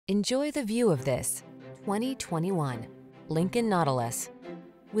Enjoy the view of this 2021 Lincoln Nautilus.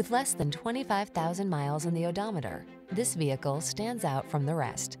 With less than 25,000 miles on the odometer, this vehicle stands out from the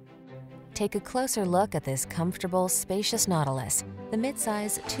rest. Take a closer look at this comfortable, spacious Nautilus, the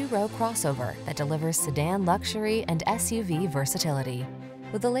midsize two-row crossover that delivers sedan luxury and SUV versatility.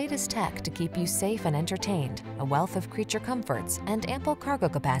 With the latest tech to keep you safe and entertained, a wealth of creature comforts, and ample cargo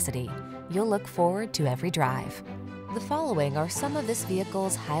capacity, you'll look forward to every drive. The following are some of this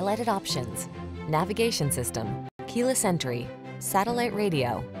vehicle's highlighted options: navigation system, keyless entry, satellite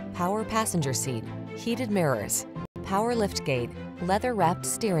radio, power passenger seat, heated mirrors, power liftgate, leather-wrapped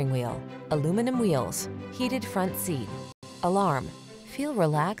steering wheel, aluminum wheels, heated front seat, alarm. Feel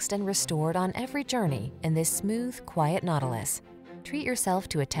relaxed and restored on every journey in this smooth, quiet Nautilus. Treat yourself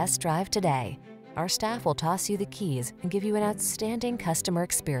to a test drive today. Our staff will toss you the keys and give you an outstanding customer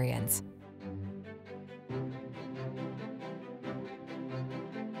experience.